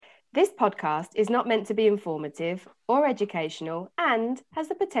This podcast is not meant to be informative or educational and has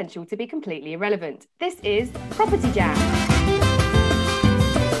the potential to be completely irrelevant. This is Property Jam.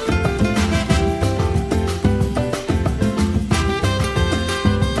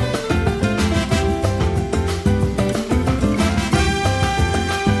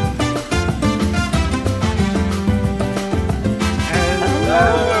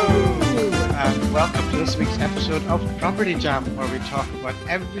 This week's episode of Property Jam, where we talk about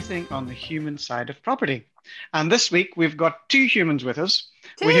everything on the human side of property. And this week we've got two humans with us.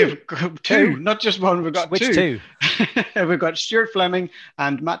 We have two, not just one. We've got two. We've got Stuart Fleming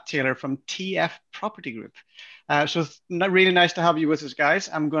and Matt Taylor from TF Property Group. So really nice to have you with us, guys.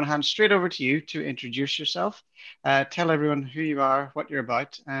 I'm going to hand straight over to you to introduce yourself. Tell everyone who you are, what you're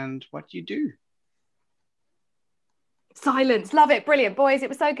about, and what you do. Silence. Love it. Brilliant. Boys, it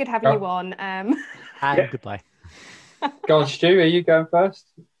was so good having you on. And goodbye. Go on, Stu. Are you going first?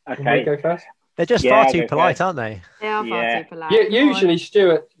 Okay. Can we go first? They're just far too polite, aren't they? They are far too polite. Usually,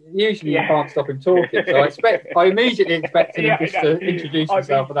 Stuart, you can't stop him talking. So I immediately expected him just to introduce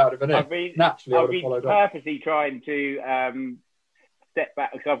himself, and that would have been it. Naturally, I would have followed up. Purposely trying to step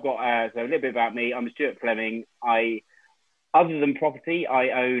back, because I've got so a little bit about me. I'm Stuart Fleming. Other than property,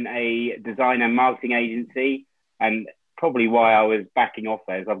 I own a design and marketing agency, and probably why I was backing off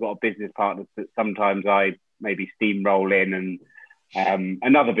there is I've got a business partner that sometimes I maybe steamroll in, and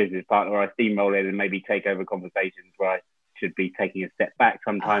another business partner where I steamroll in and maybe take over conversations where I should be taking a step back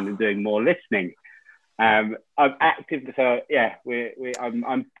sometimes and doing more listening. I'm active, so yeah,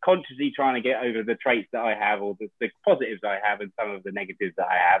 I'm consciously trying to get over the traits that I have, or the positives I have, and some of the negatives that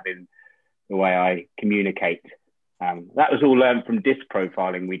I have in the way I communicate. That was all learned from disc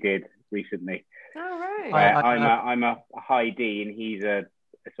profiling we did recently. Oh, right. I'm a high D and he's a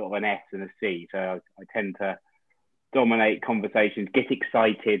sort of an S and a C, so I tend to dominate conversations, get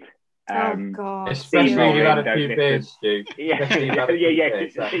excited. God. Especially when you've had a few beers, Stu. Yeah. Especially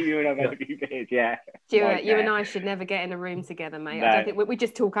when I've had a few beers, yeah. Stuart, you and I should never get in a room together, mate. No. I don't think we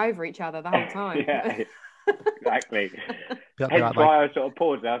just talk over each other the whole time. Yeah, exactly. Hence why I sort of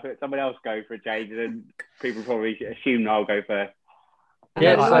paused there. I thought someone else go for a change, and then people probably assume I'll go first.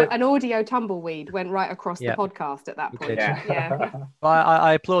 An audio tumbleweed went right across the podcast at that point. Yeah. Well,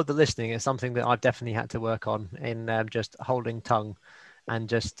 I applaud the listening. It's something that I've definitely had to work on in just holding tongue and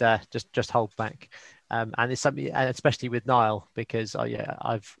just hold back. And it's something, and especially with Niall, because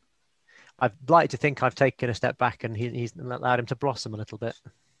I'd like to think I've taken a step back and he's allowed him to blossom a little bit.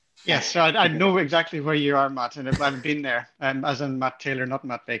 Yes, so I know exactly where you are, Matt, and I've been there, as in Matt Taylor, not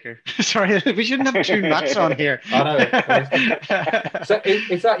Matt Baker. Sorry, we shouldn't have two Matts on here. I know. So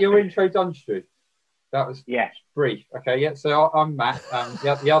is that your intro done, Stu? That was brief. Okay, yeah. So I'm Matt.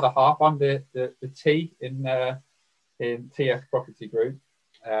 The other half, I'm the T in TF Property Group.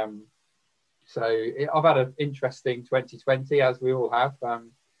 So I've had an interesting 2020, as we all have.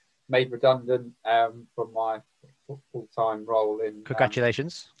 Made redundant from my full-time role in.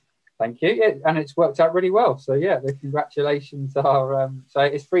 Congratulations. Thank you. Yeah, and it's worked out really well. So yeah, the congratulations are. So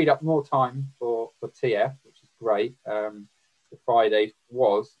it's freed up more time for TF, which is great. The Friday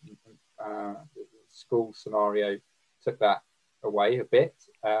was the school scenario took that away a bit,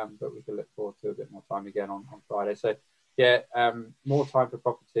 but we can look forward to a bit more time again on Friday. So yeah, more time for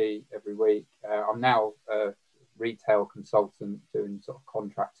property every week. I'm now a retail consultant doing sort of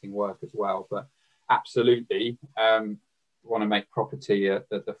contracting work as well, but absolutely want to make property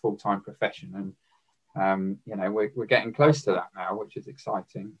the full-time profession, and we're getting close to that now, which is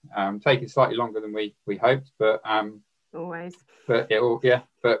exciting. Taking slightly longer than we hoped, but always. But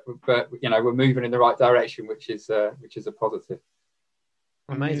we're moving in the right direction, which is a positive.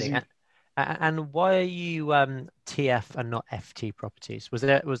 Amazing. And why are you TF and not FT Properties? Was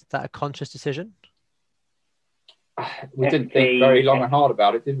that a conscious decision? We didn't think very long and hard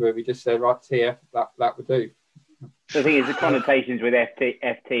about it, did we? We just said, right, TF, that would do. The thing is, the connotations with FT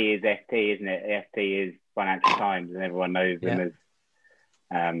is FT, isn't it? FT is Financial Times, and everyone knows them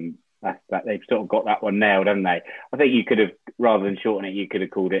as they've sort of got that one nailed, haven't they? I think you could have, rather than shorten it, you could have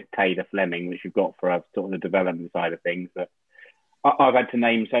called it Taylor Fleming, which you've got for sort of the development side of things. But I've had to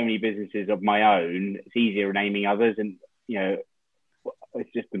name so many businesses of my own. It's easier naming others, and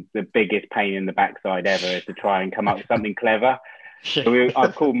it's just the biggest pain in the backside ever is to try and come up with something clever. So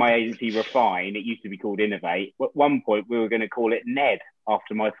I've called my agency Refine. It used to be called Innovate. At one point, we were going to call it Ned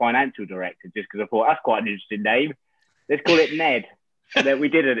after my financial director, just because I thought that's quite an interesting name. Let's call it Ned. And then we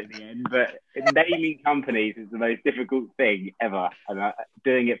did it at the end. But naming companies is the most difficult thing ever. And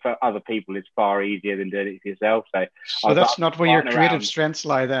doing it for other people is far easier than doing it for yourself. So that's not where your creative strengths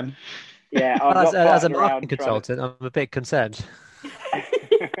lie then. Yeah. As a marketing consultant, I'm a bit concerned.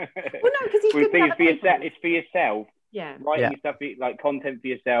 because we think it's for yourself. Yeah. Writing stuff like content for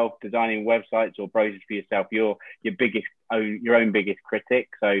yourself, designing websites or brochures for yourself. You're your own biggest critic.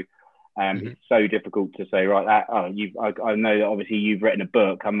 So it's so difficult to say, right, I know that obviously you've written a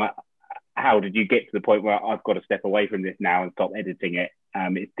book. How did you get to the point where I've got to step away from this now and stop editing it?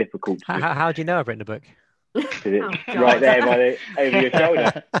 It's difficult. How do you know I've written a book? It's right there over your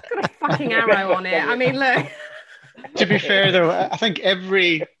shoulder. It's got a fucking arrow on it. I mean, look. To be fair, though, I think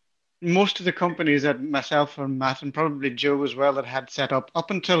most of the companies that myself and Matt and probably Joe as well that had set up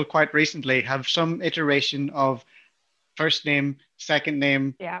until quite recently have some iteration of first name, second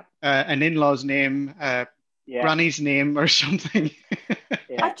name, an in-law's name, granny's name or something.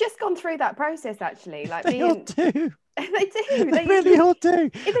 I've just gone through that process actually. Like they all do. They do. They really all do.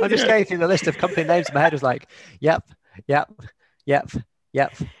 I'm just going through the list of company names in my head. Was like, yep. No,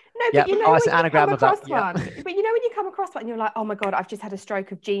 but you know, it's an anagram of that. One. But you know, when you come across one and you're like, oh my God, I've just had a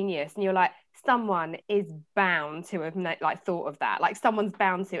stroke of genius. And you're like, someone is bound to have thought of that. Like someone's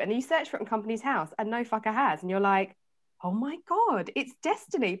bound to. And then you search for it on Company's House and no fucker has. And you're like, oh my God, it's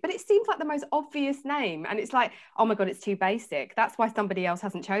destiny. But it seems like the most obvious name. And it's like, oh my God, it's too basic. That's why somebody else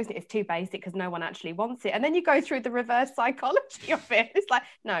hasn't chosen it. It's too basic because no one actually wants it. And then you go through the reverse psychology of it. It's like,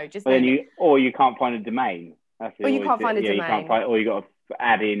 no, just. Or you can't find a domain. You can't find a domain. You can't find, or you got to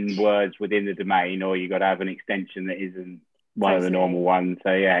add in words within the domain, or you got to have an extension that isn't one of the normal ones.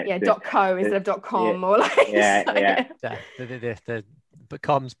 So .co instead of .com or like but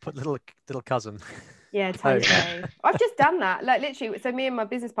com's put little cousin. Yeah, totally. I've just done that. Like literally, so me and my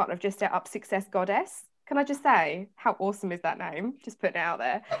business partner have just set up Success Goddess. Can I just say how awesome is that name? Just putting it out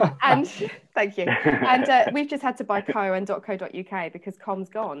there. And thank you. And we've just had to buy co and .co.uk because com's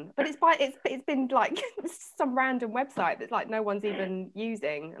gone. But it's been like some random website that's like no one's even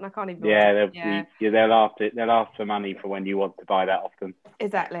using, and I can't even. They'll ask for money for when you want to buy that often.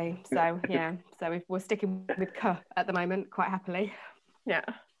 Exactly. So we're sticking with co at the moment quite happily. Yeah.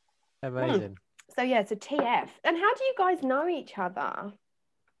 Amazing. So TF. And how do you guys know each other?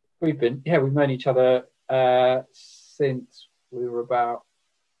 We've known each other since we were about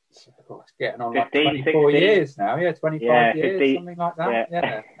getting on 15, like 24 16. Years now. 25 years, 15, something like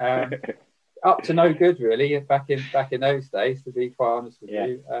that. Up to no good really back in those days, to be quite honest with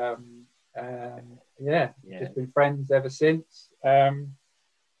you. Just been friends ever since. We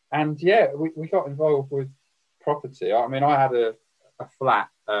got involved with property. I mean, I had a flat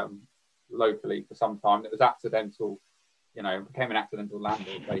locally for some time that was accidental. Became an accidental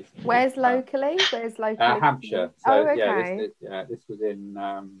landlord basically. Where's locally? Hampshire. So okay. This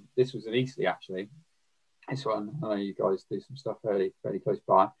was in Eastleigh actually. This one, I know you guys do some stuff fairly close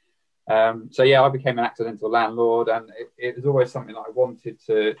by. I became an accidental landlord, and it was always something that I wanted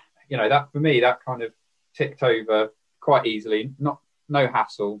to. That for me, that kind of ticked over quite easily. No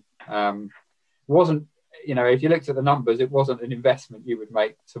hassle. Wasn't. If you looked at the numbers, it wasn't an investment you would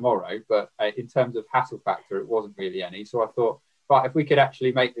make tomorrow, but in terms of hassle factor, it wasn't really any. So I thought, but if we could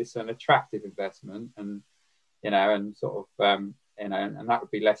actually make this an attractive investment and that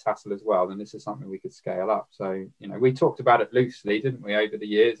would be less hassle as well, then this is something we could scale up. So, we talked about it loosely, didn't we, over the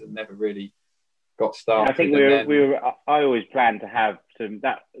years, and never really got started. I think I always planned to have some,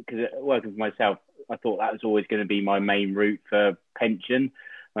 that, because working for myself, I thought that was always going to be my main route for pension.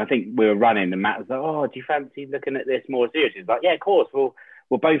 And I think we were running, and Matt was like, "Oh, do you fancy looking at this more seriously?" It's like, "Yeah, of course. We'll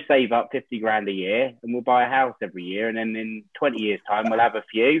both save up 50 grand a year, and we'll buy a house every year, and then in 20 years' time, we'll have a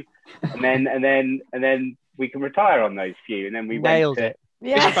few, and then we can retire on those few." And then we nailed it.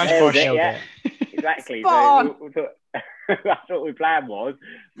 Yeah, exactly. So that's what my plan was.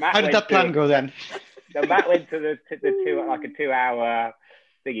 How did that plan go then? So Matt went to the 2-hour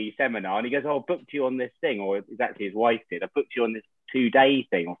thingy seminar, and he goes, "Oh, I booked you on this thing," or exactly his wife did. "I booked you on this 2-day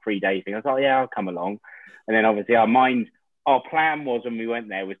thing or 3-day thing." I was like, "Yeah, I'll come along." And then obviously our plan was when we went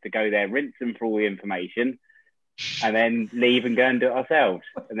there was to go there, rinse them for all the information, and then leave and go and do it ourselves.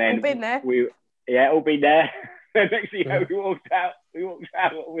 And then all been there. All been there. And next thing you know, we walked out with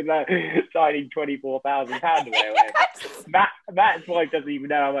signing £24,000 away or whatever. Matt's wife doesn't even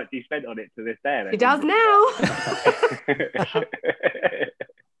know how much he spent on it to this day. He does now.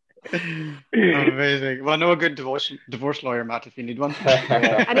 Amazing. Well, I know a good divorce lawyer, Matt, if you need one.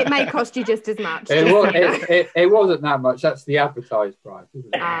 And it may cost you just as much. It wasn't that much. That's the advertised price,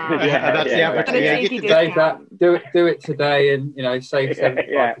 isn't it? That's the advertised. Do it today, and save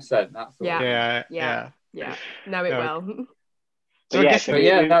 75%. That's all. Yeah. No, it will. So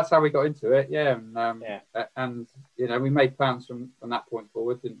that's how we got into it. And we made plans from that point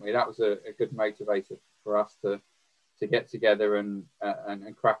forward, didn't we? That was a good motivator for us to get together and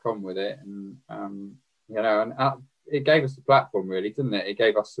crack on with it. And it gave us the platform, really, didn't it? It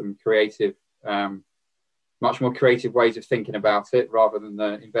gave us some creative, much more creative ways of thinking about it, rather than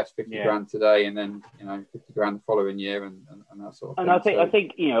invest 50 grand today and then 50 grand the following year and that sort of thing. And I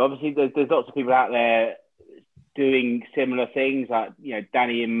think obviously there's lots of people out there doing similar things, like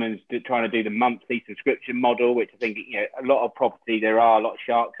Danny Inman's trying to do the monthly subscription model, which I think a lot of property, there are a lot of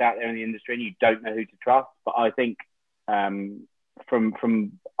sharks out there in the industry and you don't know who to trust. But I think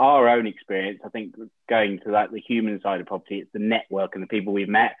from our own experience, I think going to the human side of property, it's the network and the people we've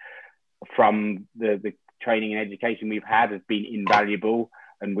met from the training and education we've had has been invaluable,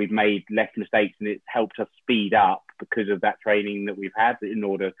 and we've made less mistakes, and it's helped us speed up because of that training that we've had. In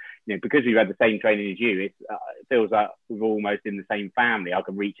order, because we've had the same training as you, it feels like we're almost in the same family. I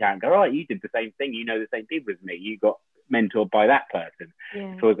can reach out and go, right, you did the same thing, the same people as me, you got mentored by that person.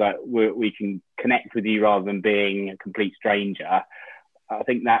 It feels like we can connect with you rather than being a complete stranger. I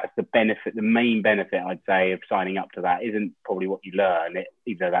think that's the benefit, the main benefit, I'd say, of signing up to that isn't probably what you learn,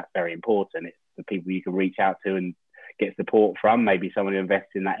 even though that's very important. It's the people you can reach out to and get support from, maybe someone who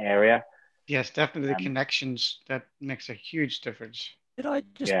invests in that area. Yes, definitely the connections, that makes a huge difference. Did I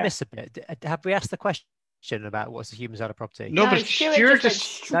just miss a bit? Have we asked the question about what's the human side of property? No, but Stuart just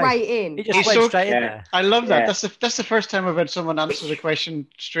straight in. He just went straight in there. I love that. That's the first time I've had someone answer the question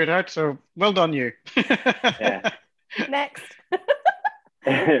straight out. So well done, you. Next.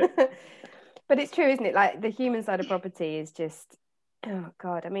 But it's true, isn't it? Like the human side of property is just, oh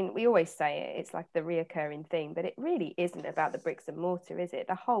God, I mean, we always say it, it's like the reoccurring thing, but it really isn't about the bricks and mortar, is it?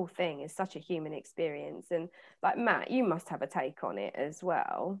 The whole thing is such a human experience. And like Matt, you must have a take on it as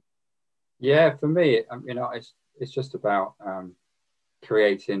well. Yeah, for me, it's just about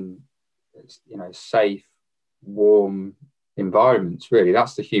creating, safe, warm environments. Really,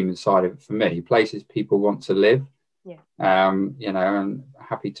 that's the human side of it for me. Places people want to live. Yeah. And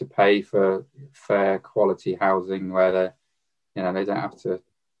happy to pay for fair quality housing where they don't have to,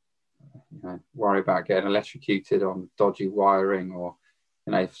 worry about getting electrocuted on dodgy wiring or,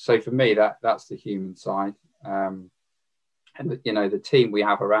 So for me, that's the human side. And the team we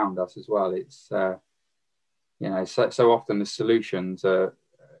have around us as well. It's so often the solutions are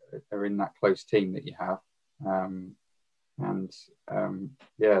in that close team that you have. For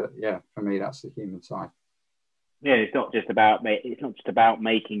me, that's the human side. Yeah, it's not just about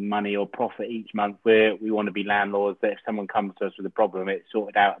making money or profit each month. We want to be landlords that if someone comes to us with a problem, it's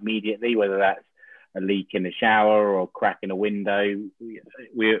sorted out immediately, whether that's a leak in the shower or a crack in a window.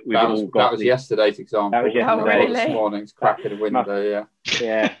 That was yesterday's example. That was yesterday. This morning's crack in a window.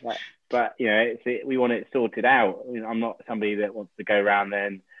 Yeah. But we want it sorted out. I'm not somebody that wants to go around there.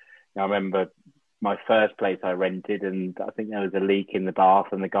 And I remember my first place I rented, and I think there was a leak in the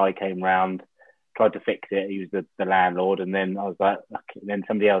bath, and the guy came round, tried to fix it. He was the landlord, and then I was like, okay. Then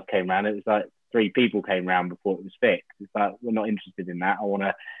somebody else came round. It was like 3 people came round before it was fixed. It's like, we're not interested in that. I want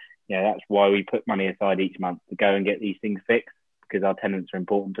to. That's why we put money aside each month to go and get these things fixed, because our tenants are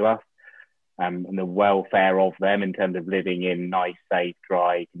important to us, and the welfare of them in terms of living in nice, safe,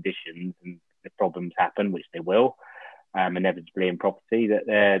 dry conditions. And if problems happen, which they will, inevitably in property, that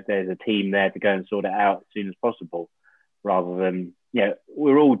there's a team there to go and sort it out as soon as possible, rather than,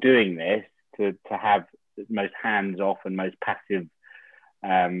 we're all doing this to have the most hands-off and most passive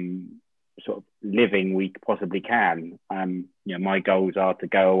sort of living we possibly can. My goals are to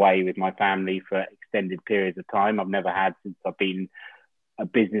go away with my family for extended periods of time. I've never had, since I've been a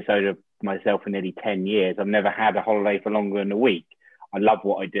business owner myself for nearly 10 years, I've never had a holiday for longer than a week. I love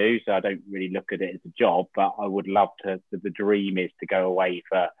what I do, so I don't really look at it as a job, but I would love to, the dream is to go away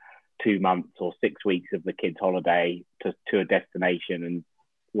for 2 months or 6 weeks of the kids' holiday to a destination. And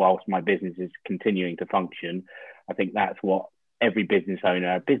whilst my business is continuing to function, I think that's what every business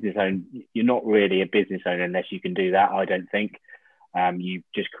owner, you're not really a business owner unless you can do that, I don't think. You've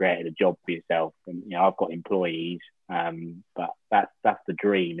just created a job for yourself. And, I've got employees, but that's the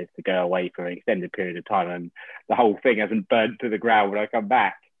dream, is to go away for an extended period of time. And the whole thing hasn't burnt to the ground when I come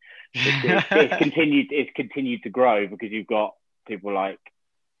back. It's continued to grow, because you've got people like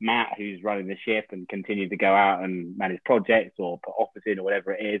Matt, who's running the ship and continue to go out and manage projects or put offers in or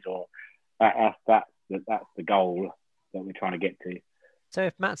whatever it is, or that's the goal that we're trying to get to. So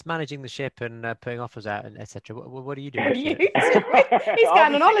if Matt's managing the ship and putting offers out and etc., what do you do? He's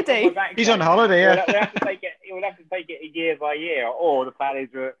going on holiday. He's on holiday, yeah. We'll have to take it year by year, or the plan is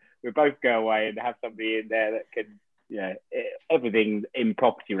we both go away and have somebody in there that can, everything in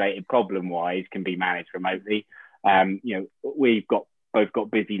property related problem wise can be managed remotely. We've both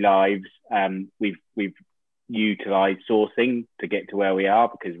got busy lives. We've utilised sourcing to get to where we are,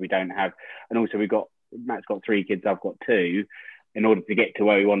 because we don't have, and also Matt's got 3 kids, I've got 2. in order to get to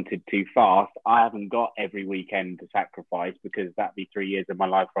where we wanted to fast, I haven't got every weekend to sacrifice, because that'd be 3 years of my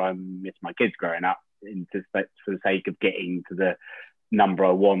life where I miss my kids growing up for the sake of getting to the number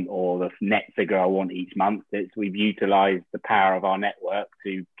I want or the net figure I want each month. We've utilised the power of our network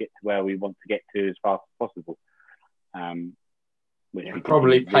to get to where we want to get to as fast as possible. Which we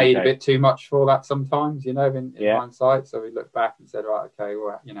probably paid a bit too much for that sometimes, in hindsight. So we looked back and said, right, okay,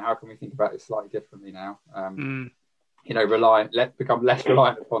 well, how can we think about this slightly differently now? Become less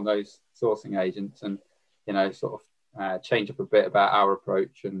reliant upon those sourcing agents, and sort of change up a bit about our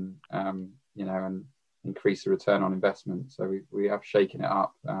approach, and and increase the return on investment. So we have shaken it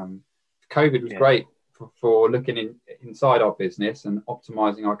up. COVID was great for looking inside our business and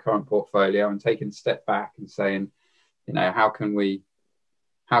optimizing our current portfolio, and taking a step back and saying, how can we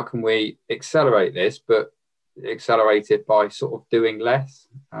accelerate this, but accelerate it by sort of doing less.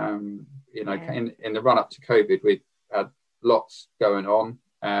 In the run up to COVID, we had lots going on,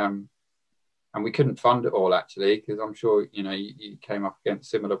 and we couldn't fund it all, actually, because I'm sure you came up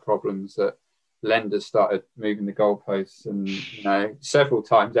against similar problems, that lenders started moving the goalposts, and several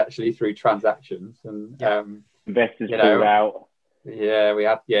times actually through transactions, and investors pulled out. Yeah, we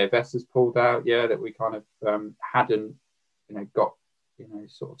had investors pulled out. Yeah, that we kind of hadn't got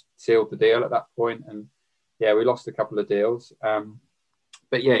sort of sealed the deal at that point, and we lost a couple of deals.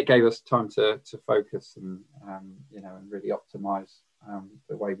 But it gave us time to focus and and really optimize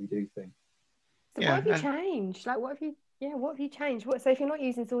the way we do things. So what have you changed? Like, what have you changed? So if you're not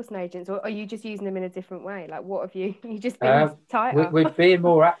using sourcing agents, or are you just using them in a different way? Like, what have you just been tighter? We're being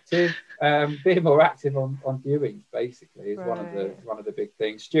more active. On viewings, basically, is one of the big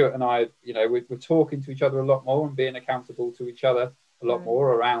things. Stuart and I, we're talking to each other a lot more, and being accountable to each other a lot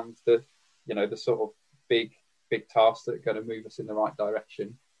more around the sort of big tasks that are going to move us in the right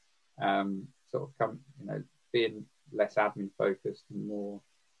direction. Being less admin focused and more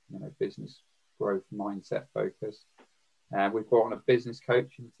business growth mindset focused. We've brought on a business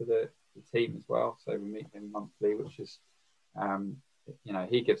coach into the team as well, so we meet him monthly, which is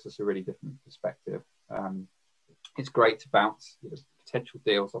he gives us a really different perspective. It's great to bounce potential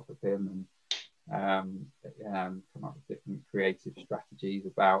deals off of him, and come up with different creative strategies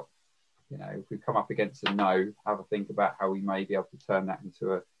about if we come up against a no, have a think about how we may be able to turn that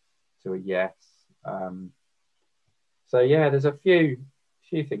into a yes. There's a few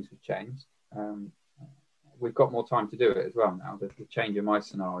things have changed. We've got more time to do it as well now. The change in my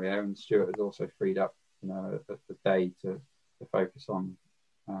scenario, and Stuart has also freed up the day to focus on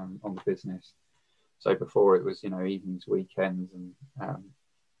the business. So before it was evenings, weekends,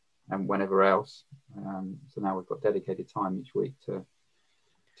 and whenever else. So now we've got dedicated time each week to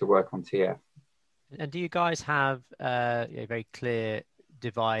work on TF. And do you guys have very clear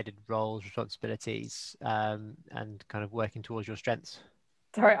divided roles, responsibilities, and kind of working towards your strengths?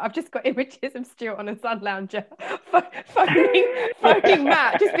 Sorry, I've just got images of Stuart on a sun lounger phoning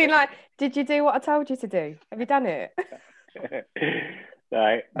Matt, just being like, "Did you do what I told you to do? Have you done it?"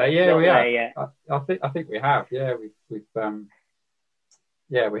 No, we have. I think we have. Yeah, we've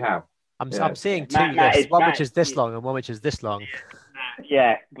we have. I'm seeing two lists, one which is this long and one which is this long.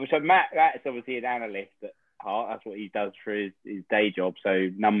 Yeah, so Matt's obviously an analyst at heart. That's what he does for his day job. So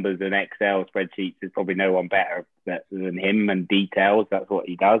numbers and Excel spreadsheets is probably no one better than him, and details. That's what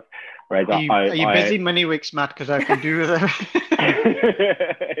he does. Whereas are you busy many weeks, Matt? Because I can do that.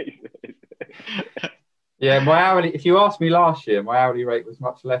 Yeah, my hourly. If you asked me last year, my hourly rate was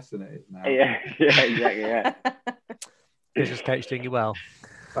much less than it is now. Yeah, exactly. Yeah. Business coach doing you well.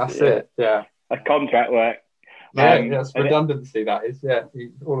 That's it. Yeah. That's contract work. That's redundancy. That is. Yeah.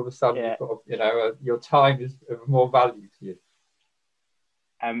 All of a sudden, you've got, your time is of more value to you.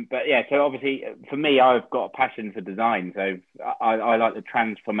 But yeah, so obviously for me, I've got a passion for design. So I like the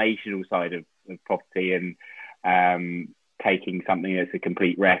transformational side of property, and taking something that's a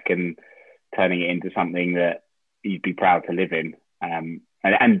complete wreck and turning it into something that you'd be proud to live in.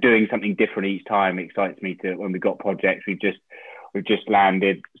 And doing something different each time excites me. To when we've got projects, we've just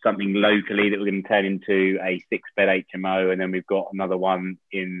landed something locally that we're going to turn into a 6-bed HMO, and then we've got another one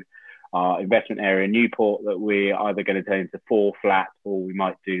in our investment area in Newport that we're either going to turn into 4 flats, or we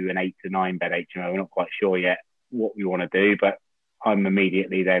might do an 8 to 9-bed HMO. We're not quite sure yet what we want to do, but I'm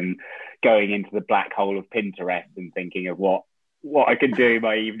immediately then going into the black hole of Pinterest and thinking of what I can do in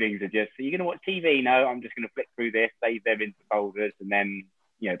my evenings. Are just, are you going to watch TV? No, I'm just going to flick through this, save them into folders, and then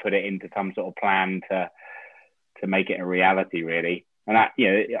put it into some sort of plan to make it a reality, really. And that,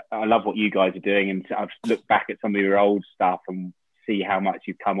 I love what you guys are doing, and I've looked back at some of your old stuff and see how much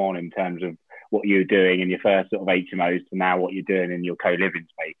you've come on in terms of what you're doing in your first sort of HMOs to now what you're doing in your co-living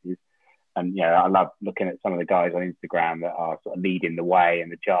spaces. And I love looking at some of the guys on Instagram that are sort of leading the way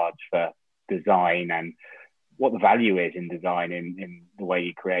and the charge for design and what the value is in design in the way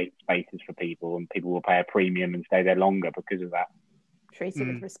you create spaces for people, and people will pay a premium and stay there longer because of that. Treated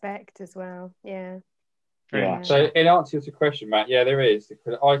with respect as well. Yeah. Yeah. So in answer to your question, Matt, yeah, there is.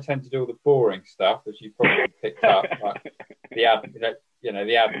 I tend to do all the boring stuff, as you probably picked up, like the admin, the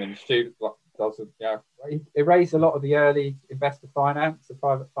admin student does. It raised a lot of the early investor finance, the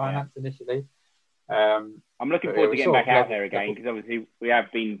private finance initially. I'm looking forward to getting back out there again, because obviously we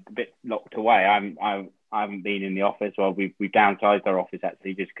have been a bit locked away. I haven't been in the office. Well, we've downsized our office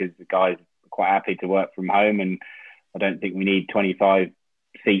actually, just because the guys are quite happy to work from home, and I don't think we need 25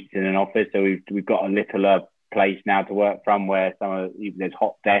 seats in an office. So we've got a littler place now to work from, where there's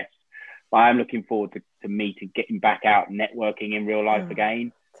hot desks. But I'm looking forward to getting back out and networking in real life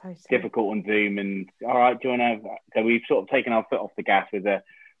again. Totally. It's difficult on Zoom, and all right, do you want to? So we've sort of taken our foot off the gas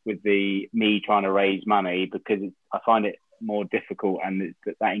with me trying to raise money, because I find it more difficult, and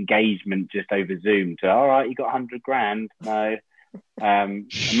that engagement just over Zoom. So all right, you got 100 grand, no.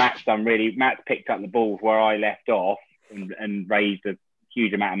 Matt's picked up the ball where I left off, and raised a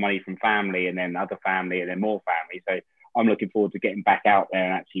huge amount of money from family, and then other family, and then more family. So I'm looking forward to getting back out there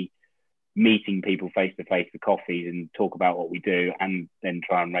and actually meeting people face to face for coffees and talk about what we do, and then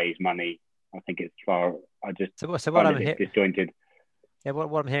try and raise money. I think it's far. I just so what I'm hearing, disjointed. Yeah,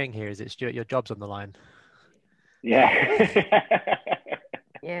 what I'm hearing here is that Stuart, your job's on the line. Yeah.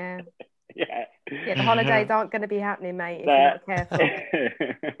 Yeah. Yeah. Yeah, the holidays aren't going to be happening, mate, if you're not careful.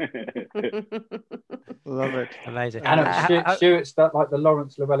 Love it. Amazing. And Stuart's like the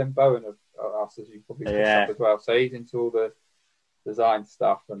Lawrence Llewellyn-Bowen of us, as you probably picked up as well. So he's into all the design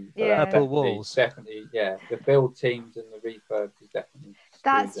stuff, and purple walls. Definitely, the build teams and the refurbs is definitely.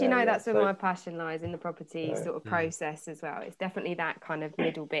 That's that's where my passion lies, in the property sort of process as well. It's definitely that kind of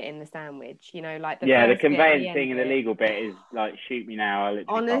middle bit in the sandwich, like the conveyancing and the legal bit is like, shoot me now. I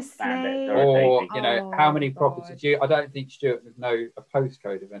literally can't stand it. Or how many properties do you? I don't think Stuart would know a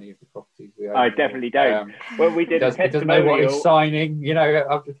postcode of any of the properties we own. I definitely don't. Well, we did. He doesn't know what he's signing.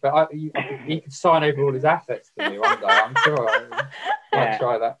 He could sign over all his assets to me one day. I'm sure. I'll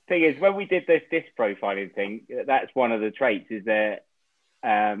try that. Thing is, when we did this profiling thing, that's one of the traits. Is that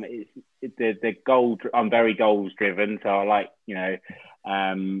it's the goal. I'm very goals driven, so I like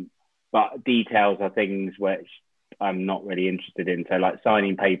but details are things which I'm not really interested in. So like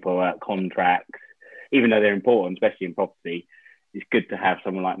signing paperwork, contracts, even though they're important, especially in property, it's good to have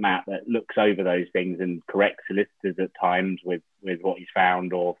someone like Matt that looks over those things and corrects solicitors at times with what he's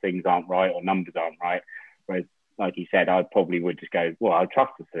found, or things aren't right or numbers aren't right. Whereas, like he said, I probably would just go, well, I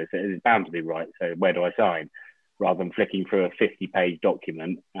trust the solicitor, it's bound to be right, so where do I sign? Rather than flicking through a 50-page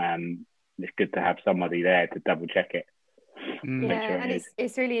document, it's good to have somebody there to double check it. And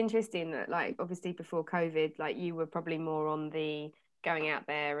it's really interesting that, like, obviously before COVID, like, you were probably more on the going out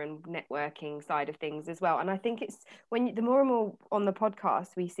there and networking side of things as well. And I think it's the more and more on the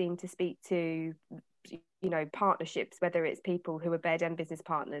podcast we seem to speak to partnerships, whether it's people who are bed and business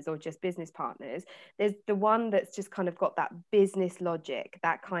partners or just business partners, there's the one that's just kind of got that business logic,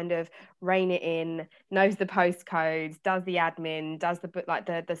 that kind of rein it in, knows the postcodes, does the admin, does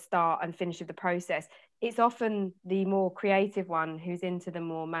the start and finish of the process. It's often the more creative one who's into the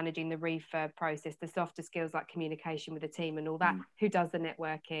more managing the refurb process, the softer skills like communication with the team and all that, who does the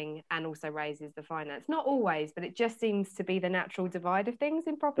networking and also raises the finance. Not always, but it just seems to be the natural divide of things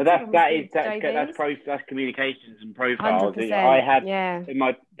in property. But that's communications and profiles. 100%, I had in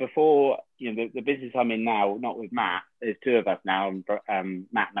my before, the business I'm in now, not with Matt. There's two of us now, and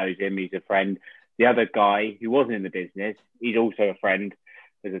Matt knows him. He's a friend. The other guy who wasn't in the business, he's also a friend.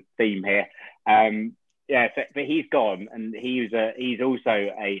 There's a theme here. But he's gone, and he's also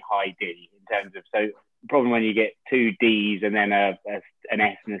a high D in terms of. So the problem when you get two Ds and then an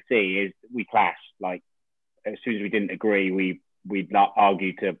S and a C is we clash. Like, as soon as we didn't agree, we'd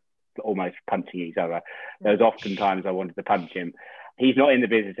argue to almost punching each other. There was often times I wanted to punch him. He's not in the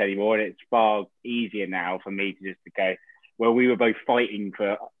business anymore, and it's far easier now for me to just go, well, we were both fighting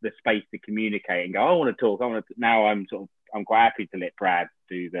for the space to communicate and go, I want to talk. Now I'm quite happy to let Brad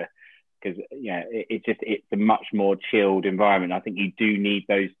do because it's a much more chilled environment. I think you do need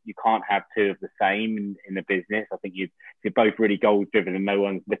those. You can't have two of the same in the business. I think if you're both really goals driven and no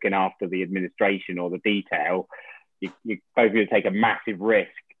one's looking after the administration or the detail, you're both going to take a massive risk.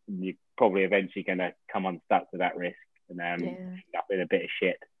 And you're probably eventually going to come unstuck with that risk and end up in a bit of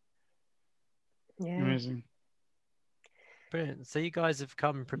shit. Yeah. Amazing. Brilliant. So you guys have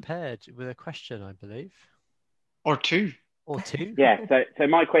come prepared with a question, I believe. Or two. Yeah. So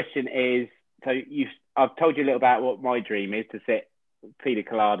my question is, I've told you a little about what my dream is, to sit pina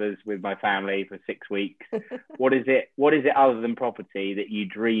coladas with my family for 6 weeks. What is it other than property that you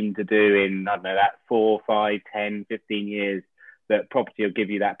dream to do in, I don't know, that 4, 5, 10, 15 years, that property will give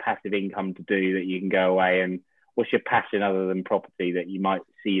you that passive income to do, that you can go away? And what's your passion other than property that you might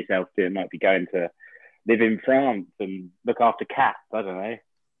see yourself doing? Might be going to live in France and look after cats. I don't know.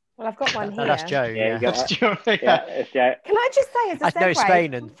 Well, I've got one here. That's Joe. Yeah, That's Joe. Yeah, it's Joe. Can I just say, as a no, segue,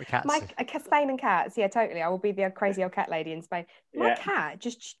 Spain and for cats. Spain and cats, yeah, totally. I will be the crazy old cat lady in Spain. My Yeah. cat,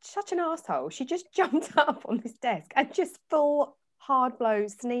 just such an asshole. She just jumped up on this desk and just full hard blow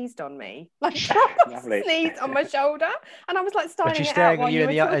sneezed on me, like Lovely. sneezed on my shoulder, and I was like But styling she's it out staring while at you you in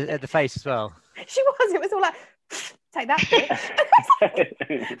were the, talking. at the face as well. She was. It was all like, take that, bitch.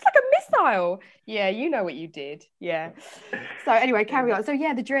 It's like a missile. Yeah, you know what you did. Yeah. So anyway, carry on. So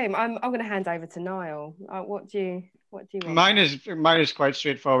yeah, the dream. I'm going to hand over to Niall. What do you want? Mine is quite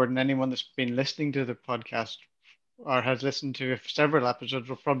straightforward, and anyone that's been listening to the podcast or has listened to several episodes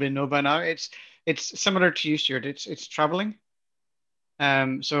will probably know by now. It's similar to you, Stuart. It's traveling.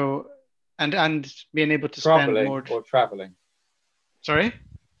 So and being able to spend more. Or traveling. Sorry.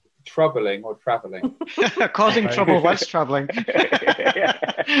 Troubling or traveling. Causing trouble whilst traveling.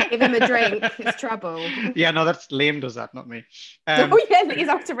 Give him a drink. It's trouble. Yeah, no, that's Liam does that, not me. Oh yeah, he's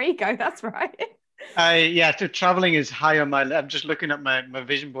alter ego. That's right. So traveling is high on my. I'm just looking at my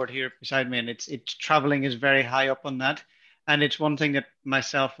vision board here beside me, and it's traveling is very high up on that, and it's one thing that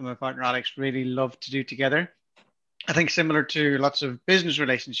myself and my partner Alex really love to do together. I think similar to lots of business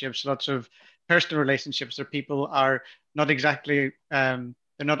relationships, lots of personal relationships, where people are not exactly.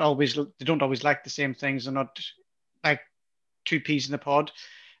 They don't always like the same things. They're not like two peas in a pod.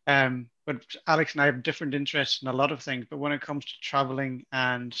 But Alex and I have different interests in a lot of things. But when it comes to traveling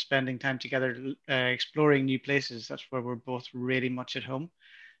and spending time together, exploring new places, that's where we're both really much at home.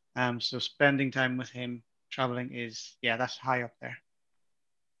 So spending time with him, traveling that's high up there.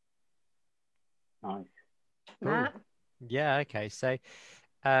 Nice. Matt? Yeah. Okay. So,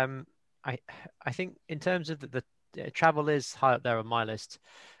 I think in terms of the travel is high up there on my list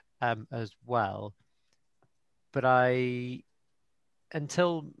as well, but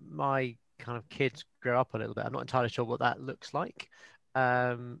until my kind of kids grow up a little bit, I'm not entirely sure what that looks like,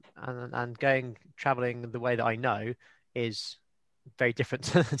 and going traveling the way that I know is very different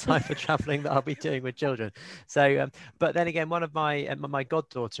to the type of traveling that I'll be doing with children. So but then again, one of my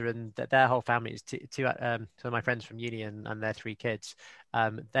goddaughter and their whole family is two of my friends from uni and their 3 kids.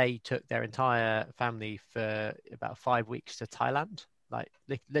 They took their entire family for about 5 weeks to Thailand, like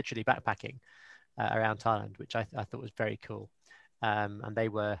literally backpacking around Thailand, which I thought was very cool. And they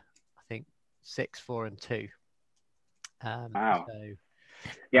were, I think, 6, 4 and 2. Wow. So,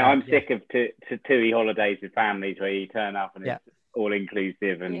 yeah, I'm sick of TUI holidays with families where you turn up and it's all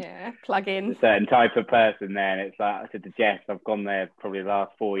inclusive and plug in a certain type of person there. And it's like I said to Jess, I've gone there probably the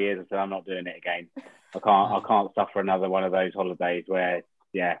last 4 years. I said I'm not doing it again. I can't suffer another one of those holidays where To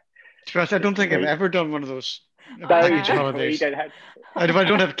be honest, I don't think I've ever done one of those package holidays. You don't have... I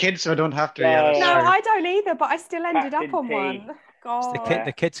don't have kids, so I don't have to. No, I don't either, but I still ended up on one. God. It's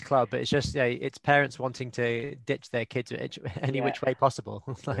the kids club, but it's just it's parents wanting to ditch their kids any which way possible.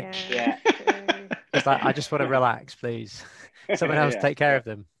 It's like, I just want to relax, please. Someone else take care of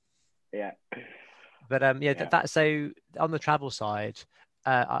them. Yeah. But so on the travel side,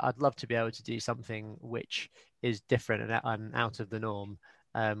 I'd love to be able to do something which is different and out of the norm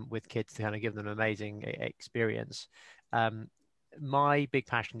with kids to kind of give them an amazing experience. My big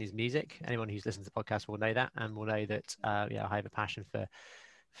passion is music. Anyone who's listened to the podcast will know that, and will know that I have a passion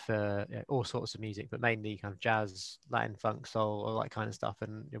for all sorts of music, but mainly kind of jazz, Latin, funk, soul, all that kind of stuff.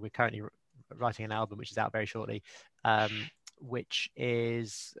 And we're currently writing an album which is out very shortly, which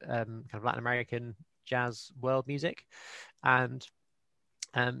is kind of Latin American jazz world music. And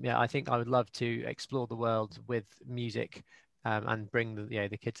I think I would love to explore the world with music and bring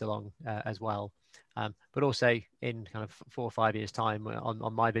the kids along as well. But also in kind of 4 or 5 years' time,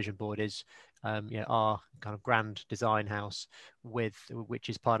 on my vision board is our kind of grand design house which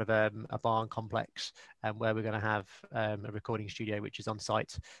is part of a barn complex, where we're going to have a recording studio which is on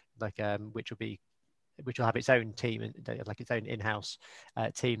site, which will have its own team, like its own in-house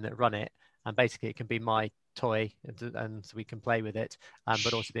team that run it, and basically it can be my toy and so we can play with it,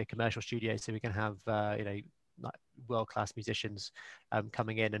 but also be a commercial studio so we can have like world-class musicians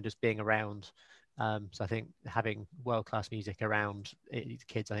coming in and just being around. So I think having world-class music around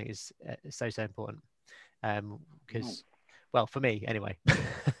kids, I think is so important, because well, for me anyway,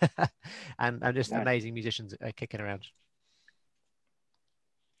 and just amazing musicians are kicking around.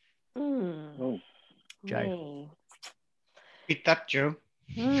 Joe. Beat that, Joe.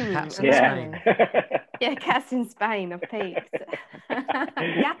 Cats in Spain. Yeah, cats in Spain. I've peeped.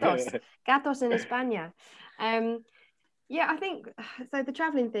 Gatos in España. Yeah, I think so. The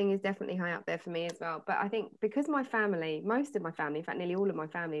traveling thing is definitely high up there for me as well. But I think because my family, most of my family, in fact, nearly all of my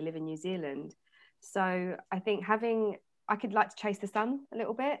family live in New Zealand. So I think I could like to chase the sun a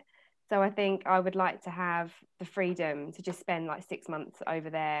little bit. So I think I would like to have the freedom to just spend like 6 months over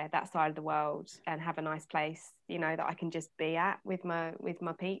there, that side of the world, and have a nice place, you know, that I can just be at with my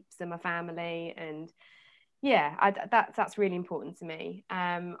peeps and my family. And yeah, that's really important to me.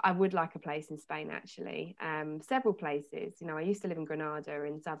 I would like a place in Spain, actually. Several places. You know, I used to live in Granada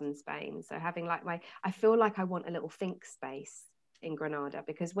in southern Spain. So having like I feel like I want a little think space in Granada,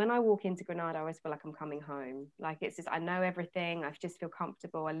 because when I walk into Granada, I always feel like I'm coming home. Like it's just, I know everything. I just feel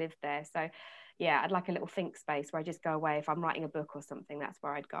comfortable. I live there. So yeah, I'd like a little think space where I just go away. If I'm writing a book or something, that's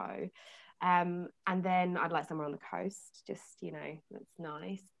where I'd go. And then I'd like somewhere on the coast, just, you know, that's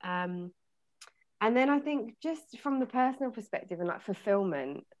nice. And then I think just from the personal perspective and like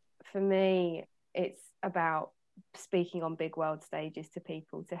fulfillment, for me, it's about speaking on big world stages to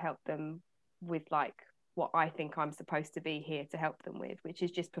people to help them with like what I think I'm supposed to be here to help them with, which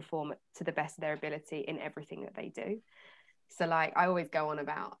is just perform to the best of their ability in everything that they do. So like I always go on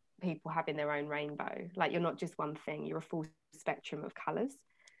about people having their own rainbow. Like you're not just one thing, you're a full spectrum of colours.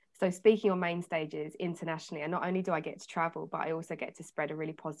 So speaking on main stages internationally, and not only do I get to travel, but I also get to spread a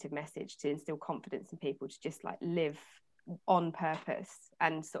really positive message to instill confidence in people to just like live on purpose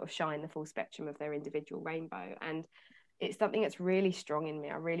and sort of shine the full spectrum of their individual rainbow. And it's something that's really strong in me.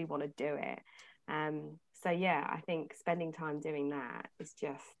 I really want to do it. So yeah, I think spending time doing that is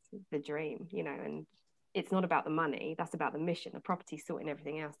just the dream, you know, and it's not about the money, that's about the mission. The property's sorting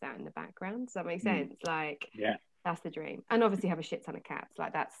everything else out in the background. Does that make sense? Like, yeah, that's the dream. And obviously have a shit ton of cats.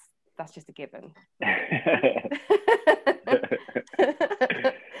 Like that's just a given. But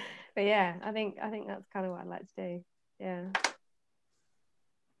yeah, I think that's kind of what I'd like to do. Yeah.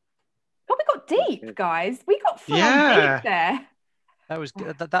 Oh, we got deep, guys. We got full deep there. That was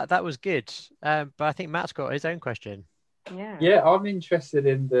that was good. But I think Matt's got his own question. Yeah, I'm interested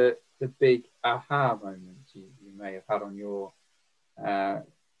in the big aha moments you may have had on your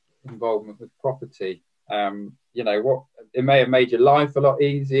involvement with property. You know, what it may have made your life a lot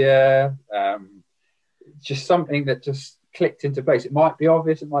easier. Just something that just clicked into place. It might be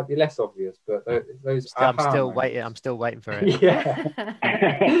obvious, it might be less obvious, but those. I'm still waiting. I'm still waiting for it. Yeah,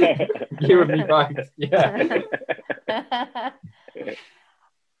 you and me both. Yeah.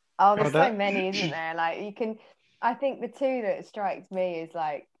 Oh, there's so many, isn't there? Like you can. I think the two that strikes me is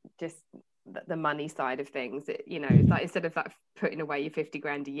like just the money side of things. You know, it's like instead of like putting away your 50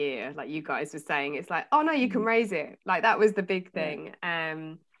 grand a year, like you guys were saying, it's like, oh no, you can raise it. Like that was the big thing.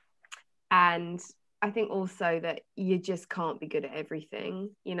 And I think also that you just can't be good at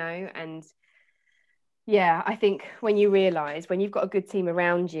everything, you know. And yeah, I think when you realize when you've got a good team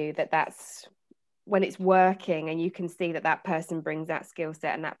around you, that's when it's working and you can see that person brings that skill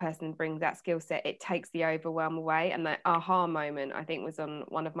set and that person brings that skill set, it takes the overwhelm away. And that aha moment, I think, was on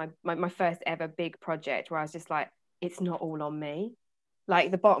one of my first ever big project where I was just like, it's not all on me. Like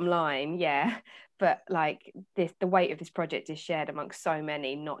the bottom line, yeah, but like the weight of this project is shared amongst so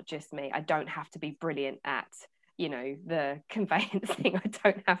many, not just me. I don't have to be brilliant at, you know, the conveyancing. I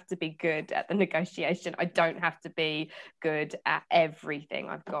don't have to be good at the negotiation. I don't have to be good at everything.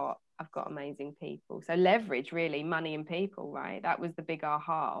 I've got amazing people. So leverage, really, money and people, right? That was the big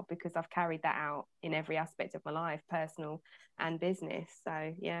aha, because I've carried that out in every aspect of my life, personal and business.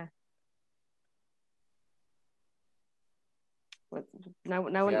 So yeah. No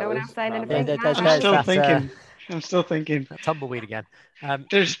one else saying anything? I'm still thinking. Tumbleweed again.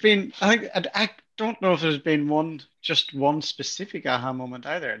 There's been, I don't know if there's been just one specific aha moment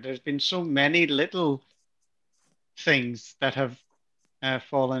either. There's been so many little things that have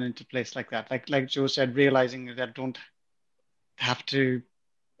fallen into place like that. Like Joe said, realizing that I don't have to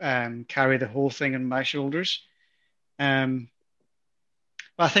carry the whole thing on my shoulders. But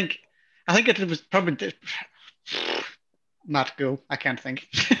I think it was probably Matt, go. I can't think.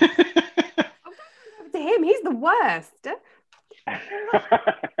 I'm going over to him. He's the worst.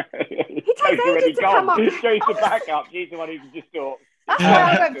 He takes ages to come up. Joe's the backup. She's the one who can just talk. That's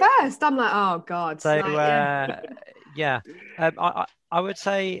why I went first. I'm like, oh God. So I would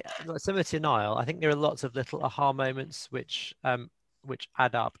say similar to Niall. I think there are lots of little aha moments which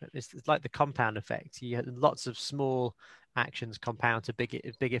add up. It's like the compound effect. You have lots of small actions compound to big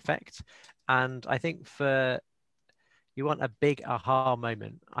effect, and I think you want a big aha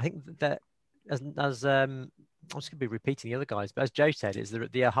moment. I think that as I'm just going to be repeating the other guys, but as Joe said, it's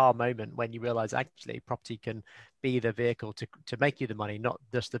the aha moment when you realize actually property can be the vehicle to make you the money, not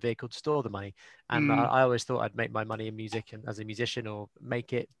just the vehicle to store the money. And I always thought I'd make my money in music and as a musician, or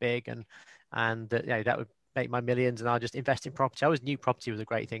make it big, and that, you know, that would make my millions, and I'll just invest in property. I always knew property was a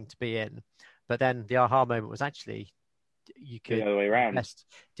great thing to be in, but then the aha moment was actually you could do the other way around.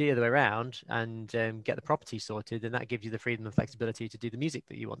 Do the other way around and get the property sorted, and that gives you the freedom and flexibility to do the music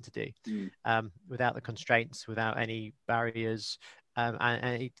that you want to do without the constraints, without any barriers,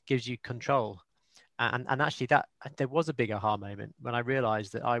 and it gives you control. And actually, that there was a big aha moment when I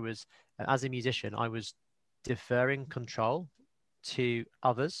realized that I was, as a musician, I was deferring control to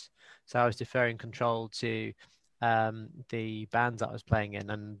others. So I was deferring control to the bands that I was playing in,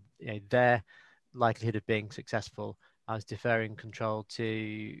 and, you know, their likelihood of being successful. I was deferring control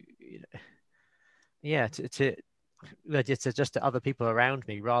to just to other people around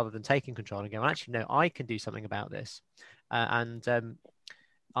me, rather than taking control and going, actually, no, I can do something about this. I'm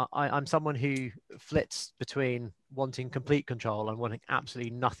someone who flits between wanting complete control and wanting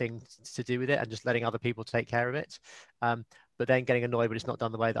absolutely nothing to do with it and just letting other people take care of it. But then getting annoyed when it's not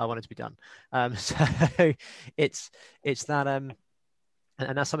done the way that I want it to be done. So it's that, and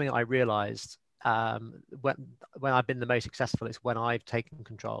that's something that I realized when I've been the most successful. It's when I've taken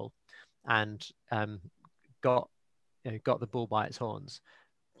control and got the bull by its horns.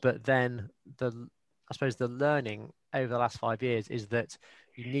 But then I suppose the learning over the last 5 years is that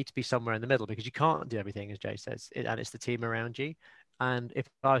you need to be somewhere in the middle, because you can't do everything, as Jay says, and it's the team around you. And if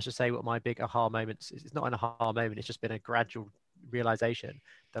I was to say what my big aha moments, it's not an aha moment, it's just been a gradual realization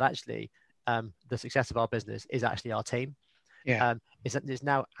that actually the success of our business is actually our team. Yeah. It's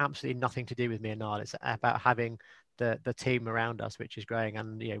now absolutely nothing to do with me and Niall. It's about having the team around us, which is growing.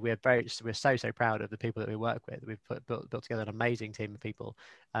 And, you know, we're so proud of the people that we work with. We've built together an amazing team of people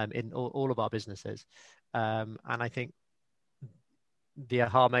in all of our businesses. And I think the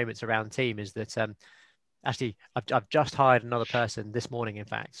aha moments around team is that actually I've just hired another person this morning, in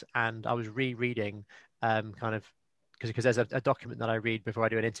fact, and I was rereading kind of, because there's a document that I read before I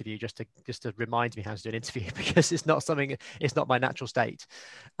do an interview just to remind me how to do an interview, because it's not my natural state.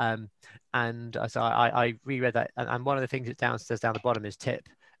 And so I reread that, and one of the things it says down the bottom is tip: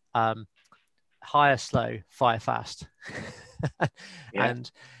 hire slow, fire fast. Yeah.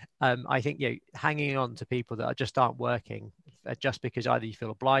 And I think, you know, hanging on to people that just aren't working just because either you feel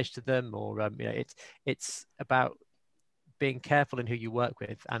obliged to them, or you know, it's about being careful in who you work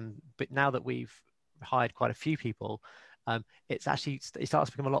with. But now that we've hired quite a few people, it starts to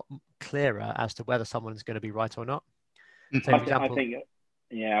become a lot clearer as to whether someone's going to be right or not. So, for example, I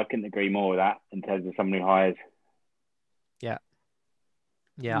couldn't agree more with that in terms of someone who hires. Yeah.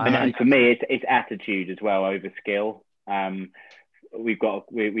 And for me, it's attitude as well over skill. We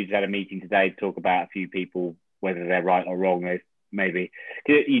just had a meeting today to talk about a few people, whether they're right or wrong. Maybe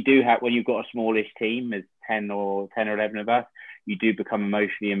you do have, when you've got a smallish team, there's 10 or 11 of us, you do become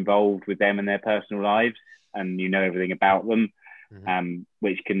emotionally involved with them and their personal lives, and you know everything about them,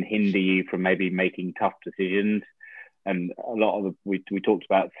 which can hinder you from maybe making tough decisions. And a lot of we talked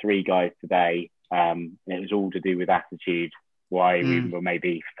about 3 guys today, and it was all to do with attitude, why we were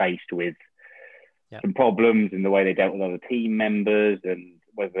maybe faced with some problems in the way they dealt with other team members, and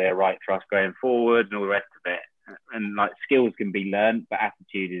whether they're right for us going forward and all the rest of it. And like, skills can be learned, but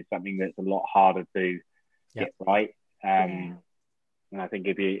attitude is something that's a lot harder to get right. And I think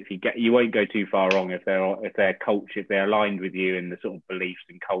you won't go too far wrong if they're aligned with you in the sort of beliefs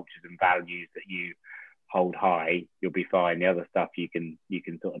and cultures and values that you hold high, you'll be fine. The other stuff you can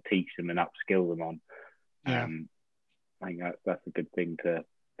sort of teach them and upskill them on. I think that's a good thing to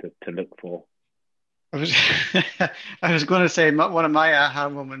look for. I was going to say one of my aha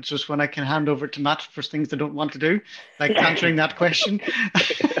moments was when I can hand over to Matt for things they don't want to do, like answering that question.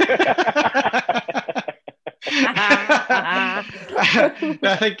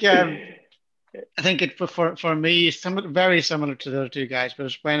 I think it for me is very similar to the other 2 guys,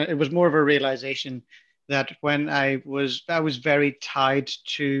 but it was more of a realization that when I was very tied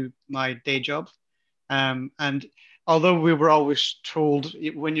to my day job, and although we were always told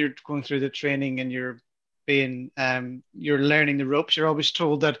when you're going through the training and you're learning the ropes, you're always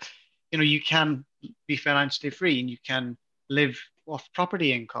told that, you know, you can be financially free and you can live off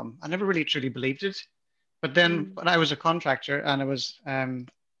property income. I never really truly believed it. But then when I was a contractor and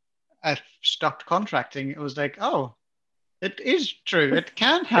I stopped contracting, it was like, oh, it is true. It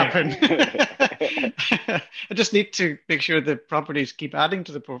can happen. I just need to make sure the properties keep adding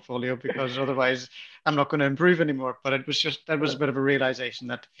to the portfolio, because otherwise I'm not going to improve anymore. But that was a bit of a realization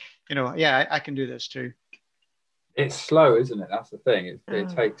that, you know, I can do this too. It's slow, isn't it? That's the thing. It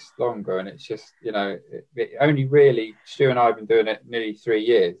takes longer, and it's just, it only really, Stu and I have been doing it nearly 3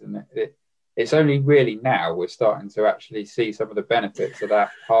 years, and it's only really now we're starting to actually see some of the benefits of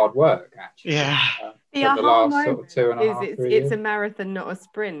that hard work. Actually, the last sort of 2.5 3 years. It's a marathon, not a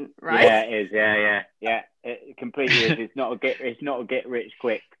sprint, right? Yeah, it is. Yeah. It completely is. It's not a get rich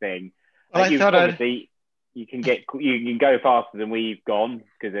quick thing. Well, like obviously you can go faster than we've gone,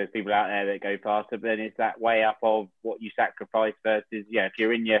 because there's people out there that go faster, but then it's that way up of what you sacrifice versus, if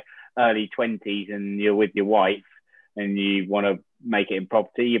you're in your early 20s and you're with your wife and you want to make it in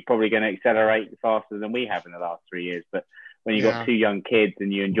property, you're probably going to accelerate faster than we have in the last 3 years. But when you've got 2 young kids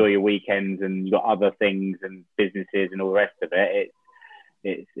and you enjoy your weekends and you've got other things and businesses and all the rest of it,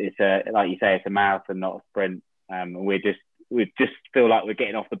 it's a, like you say, it's a marathon, not a sprint. And we just feel like we're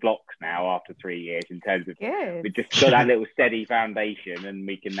getting off the blocks now after 3 years, in terms of we've just got that little steady foundation and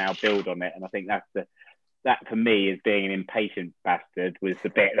we can now build on it. And I think that for me, is being an impatient bastard, was the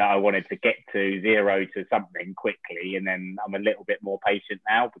bit that I wanted to get to 0 to something quickly, and then I'm a little bit more patient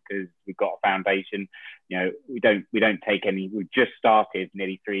now because we've got a foundation. We don't take any. We've just started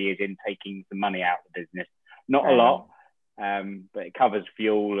nearly 3 years in taking some money out of the business, not a lot. But it covers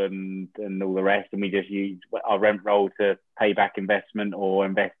fuel and all the rest, and we just use our rent roll to pay back investment or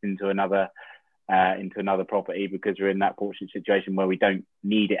invest into another property, because we're in that fortunate situation where we don't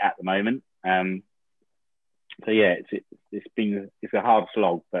need it at the moment. So yeah, it's a hard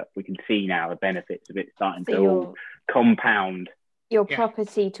slog, but we can see now the benefits of it starting to all compound. Your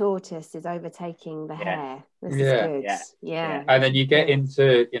property tortoise is overtaking the hare. This is good. Yeah. And then you get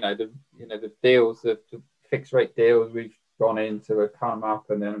into the deals, the fixed rate deals we've gone into have come up,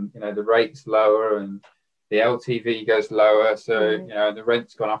 and then the rate's lower and the LTV goes lower, so the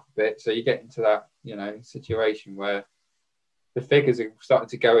rent's gone up a bit, so you get into that situation where the figures are starting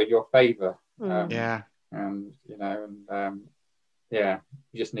to go in your favor. You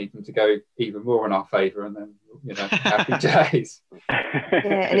just need them to go even more in our favor, and then happy days.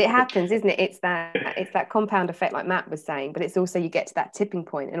 And it happens, isn't it? It's that compound effect, like Matt was saying, but it's also, you get to that tipping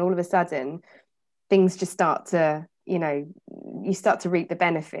point and all of a sudden things just start to, you start to reap the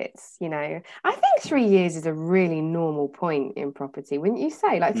benefits. I think 3 years is a really normal point in property, wouldn't you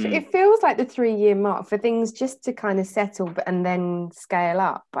say? Like it feels like the 3 year mark for things just to kind of settle and then scale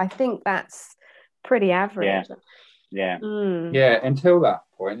up. I think that's pretty average. Yeah. Until that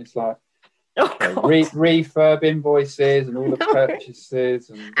point, it's like refurb invoices and all the purchases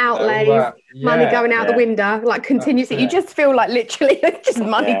and outlays, money going out the window, like continuously. You just feel like literally just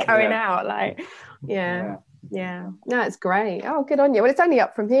money going out. Like, no, it's great. Oh, good on you. Well, it's only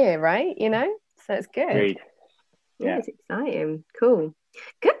up from here, right? So it's good. Agreed. Yeah, it's exciting. Cool.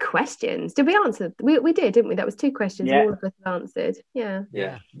 Good questions. Did we answer? We did, didn't we? That was 2 questions. All of us answered. Yeah.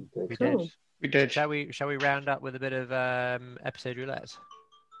 We did. Shall we round up with a bit of episode roulette?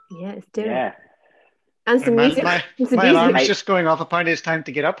 Yeah, let's do it. And some music. My alarm's just going off. Apparently, it's time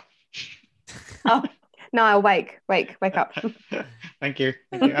to get up. Oh, Niall, wake up. Thank you.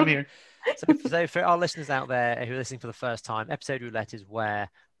 I'm here. So for our listeners out there who are listening for the first time, episode roulette is where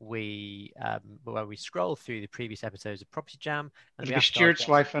we scroll through the previous episodes of Property Jam. And It'll be Stuart's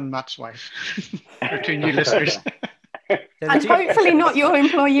wife and Matt's wife. For 2 new listeners. And hopefully not your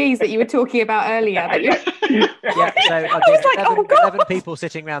employees that you were talking about earlier. So I was like, 11 people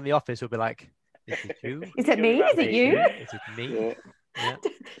sitting around the office will be like, is it you? Is it me? Is it you? Is it me? Yeah.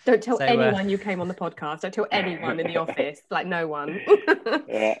 Don't tell anyone you came on the podcast. Don't tell anyone in the office. Like, no one.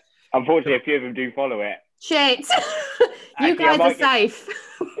 Unfortunately, a few of them do follow it. Shit. You guys are safe.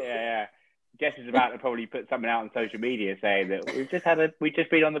 Jess is about to probably put something out on social media saying that we've just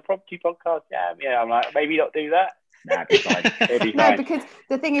been on the property podcast. I'm like, maybe not do that. Nah, it'll be fine. It'll be fine. No, because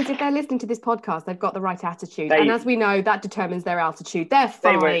the thing is, if they're listening to this podcast, they've got the right attitude, and as we know, that determines their altitude. They're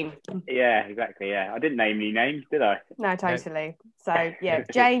fine. Exactly. Yeah, I didn't name any names, did I? No, totally. So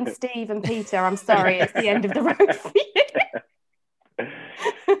Jane, Steve, and Peter. I'm sorry, it's the end of the road for you.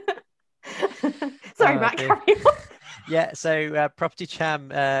 Sorry, Matt. Carry on. Yeah, so Property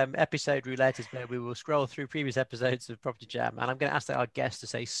Jam episode roulette is where we will scroll through previous episodes of Property Jam, and I'm going to ask our guests to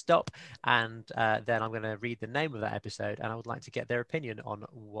say stop, and then I'm going to read the name of that episode, and I would like to get their opinion on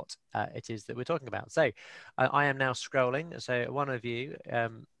what it is that we're talking about. So I am now scrolling, so one of you,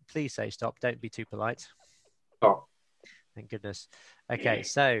 please say stop, don't be too polite. Stop. Thank goodness. Okay,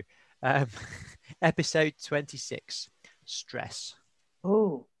 so episode 26, stress.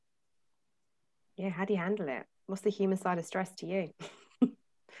 Oh. Yeah, how do you handle it? What's the human side of stress to you?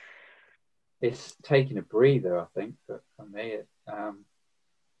 It's taking a breather, I think, for me. I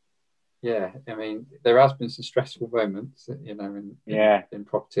mean, there has been some stressful moments, in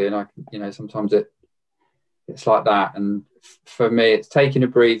property, and I can, sometimes it it's like that. And for me, it's taking a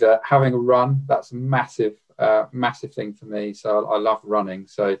breather, having a run. That's a massive thing for me. So I love running.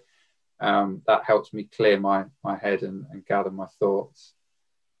 So that helps me clear my head and gather my thoughts.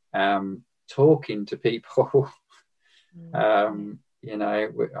 Talking to people, you know,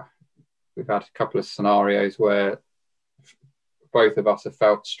 we've had a couple of scenarios where both of us have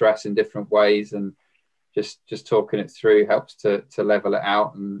felt stress in different ways, and just talking it through helps to level it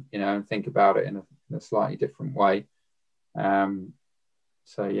out and, you know, and think about it in a slightly different way.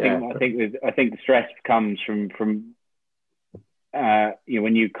 So yeah, I think the stress comes from you know,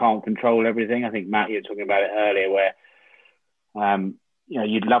 when you can't control everything. I think, Matt, you were talking about it earlier, where you know,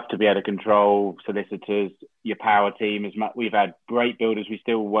 you'd love to be able to control solicitors, your power team as much. We've had great builders. We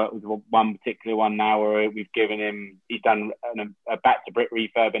still work with one particular one now where we've given him, he's done a back to brick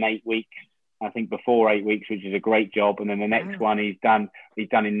refurb in 8 weeks. I think before 8 weeks, which is a great job. And then the next one he's done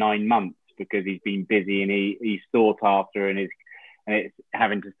in 9 months, because he's been busy and he's sought after, and it's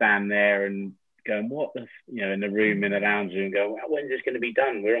having to stand there and going, what the, you know, in the room, in the lounge room, and go, well, when's this going to be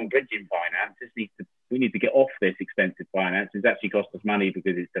done? We're on bridging finance. We need to get off this expensive finance. It's actually cost us money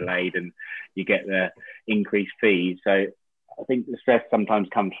because it's delayed and you get the increased fees. So I think the stress sometimes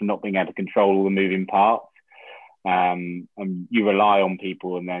comes from not being able to control all the moving parts. And you rely on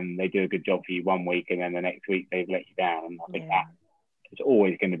people, and then they do a good job for you 1 week, and then the next week they've let you down. And I think that is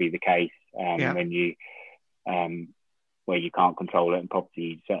always going to be the case when you where you can't control it. In property,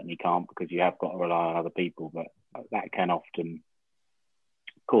 you certainly can't, because you have got to rely on other people, but that can often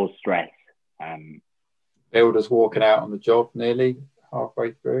cause stress. Builders walking out on the job nearly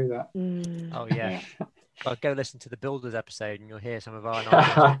halfway through that. Oh yeah. Well, go listen to the builders episode and you'll hear some of our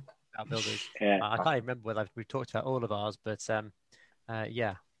ideas about builders. I can't even remember whether we've talked about all of ours, but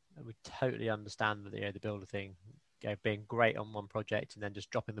yeah, we totally understand that, you know, the builder thing, you know, being great on one project and then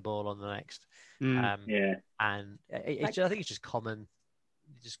just dropping the ball on the next. And it's I think it's just common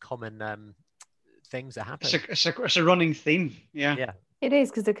things that happen. It's a running theme. Yeah. It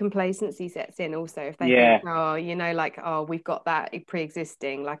is, because the complacency sets in also. If they think, oh, you know, like, oh, we've got that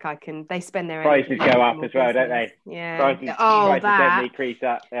pre-existing, like they spend their prices go up as well, don't they? Yeah. Prices don't decrease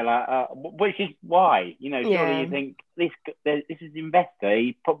up. They're like, which is why, you know, surely you think this is an investor.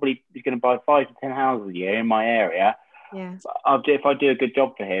 He probably is going to buy 5 to 10 houses a year in my area. Yeah. If I do a good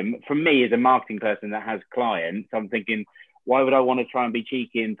job for him, from me as a marketing person that has clients, I'm thinking, why would I want to try and be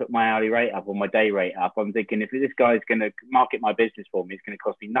cheeky and put my hourly rate up or my day rate up? I'm thinking, if this guy's going to market my business for me, it's going to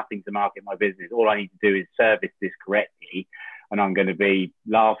cost me nothing to market my business. All I need to do is service this correctly, and I'm going to be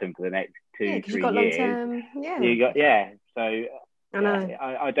laughing for the next 2-3 years. So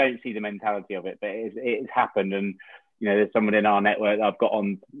I don't see the mentality of it, but it's happened. And, you know, there's someone in our network that I've got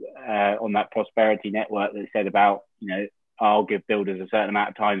on that prosperity network that said about, you know, I'll give builders a certain amount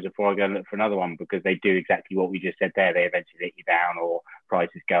of times before I go and look for another one, because they do exactly what we just said there. They eventually let you down, or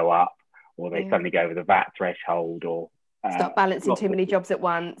prices go up, or they suddenly go over the VAT threshold, or start balancing too many jobs at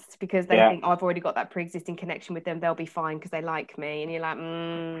once because they think, I've already got that pre-existing connection with them, they'll be fine because they like me. And you're like,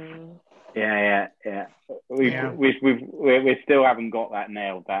 We still haven't got that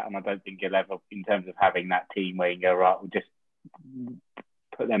nailed, that, and I don't think you'll ever, in terms of having that team where you go, right, we'll just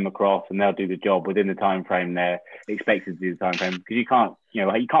put them across and they'll do the job within the time frame they're expected to do the time frame, because you can't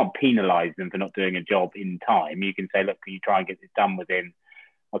penalise them for not doing a job in time. You can say, look, can you try and get this done within,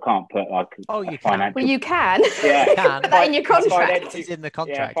 I can't put like you can. Well, you can. Yeah, you can. That in your contract. It's in the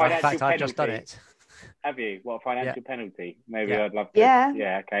contract. In fact, I've just done it. Have you? What, financial penalty? Maybe I'd love to.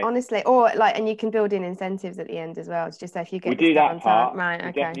 Yeah, okay. Honestly, or like, and you can build in incentives at the end as well. It's just if you get we do that part, right?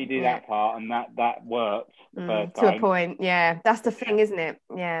 Okay, definitely do that part, and that works the first to time. a point. Yeah, that's the thing, isn't it?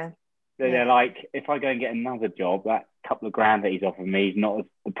 Yeah. So they're like, if I go and get another job, that couple of grand that he's offered me is not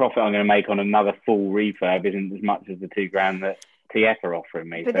the profit I'm going to make on another full refurb isn't as much as the $2,000 that TF are offering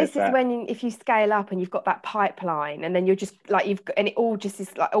me. But this is when if you scale up and you've got that pipeline, and then you're just like and it all just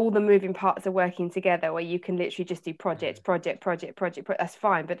is like all the moving parts are working together, where you can literally just do project. That's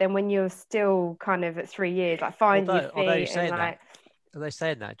fine. But then when you're still kind of at 3 years, like find your feet and like. Are they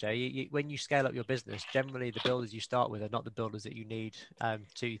saying that, Joe? When you scale up your business, generally the builders you start with are not the builders that you need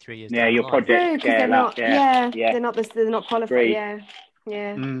 2-3 years. Yeah, your project scale up. They're not qualified.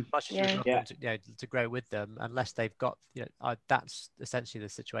 Much as to grow with them, unless they've got, that's essentially the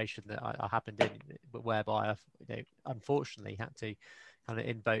situation that I happened in, whereby I unfortunately had to kind of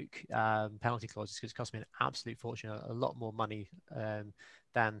invoke penalty clauses, because it cost me an absolute fortune, a lot more money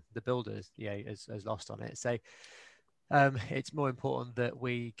than the builders has lost on it. So it's more important that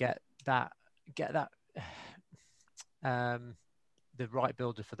we get that the right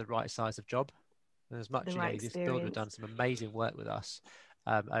builder for the right size of job. And as much, this builder has done some amazing work with us,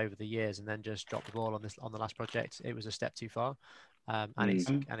 over the years, and then just dropped the ball on the last project. It was a step too far, and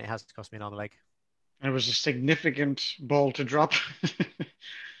it has cost me an arm and a leg. It was a significant ball to drop.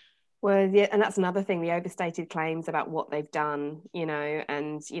 Well, yeah, and that's another thing, the overstated claims about what they've done,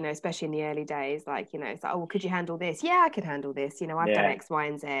 and, especially in the early days, like, it's like, oh, well, could you handle this? Yeah, I could handle this. I've done X, Y,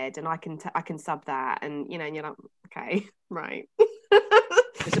 and Z, and I can sub that. And, and you're like, okay, right.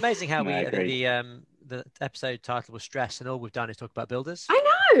 It's amazing how the episode title was stress, and all we've done is talk about builders. I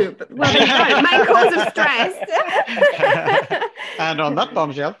know, but well, there you go. Main cause of stress. And on that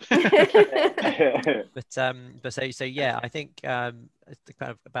bombshell. But so yeah, I think it's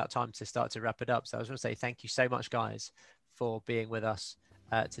kind of about time to start to wrap it up. So I was going to say thank you so much, guys, for being with us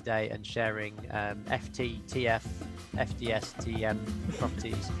today and sharing FT, TF, FDS, TM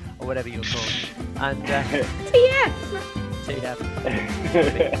properties, or whatever you're called. And TF.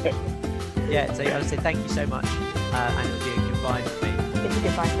 Yeah, so I would say thank you so much, and it'll be a goodbye from me. It's a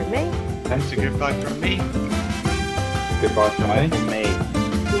goodbye from me. That's a goodbye from me. Goodbye from me.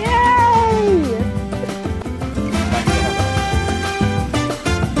 Yay! Thanks for having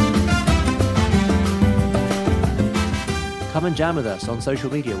us. Come and jam with us on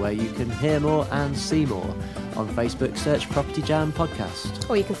social media, where you can hear more and see more. On Facebook, search Property Jam Podcast.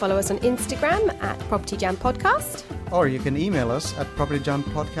 Or you can follow us on Instagram at Property Jam Podcast. Or you can email us at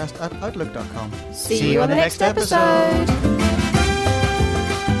propertyjampodcast@outlook.com. See you on the next episode.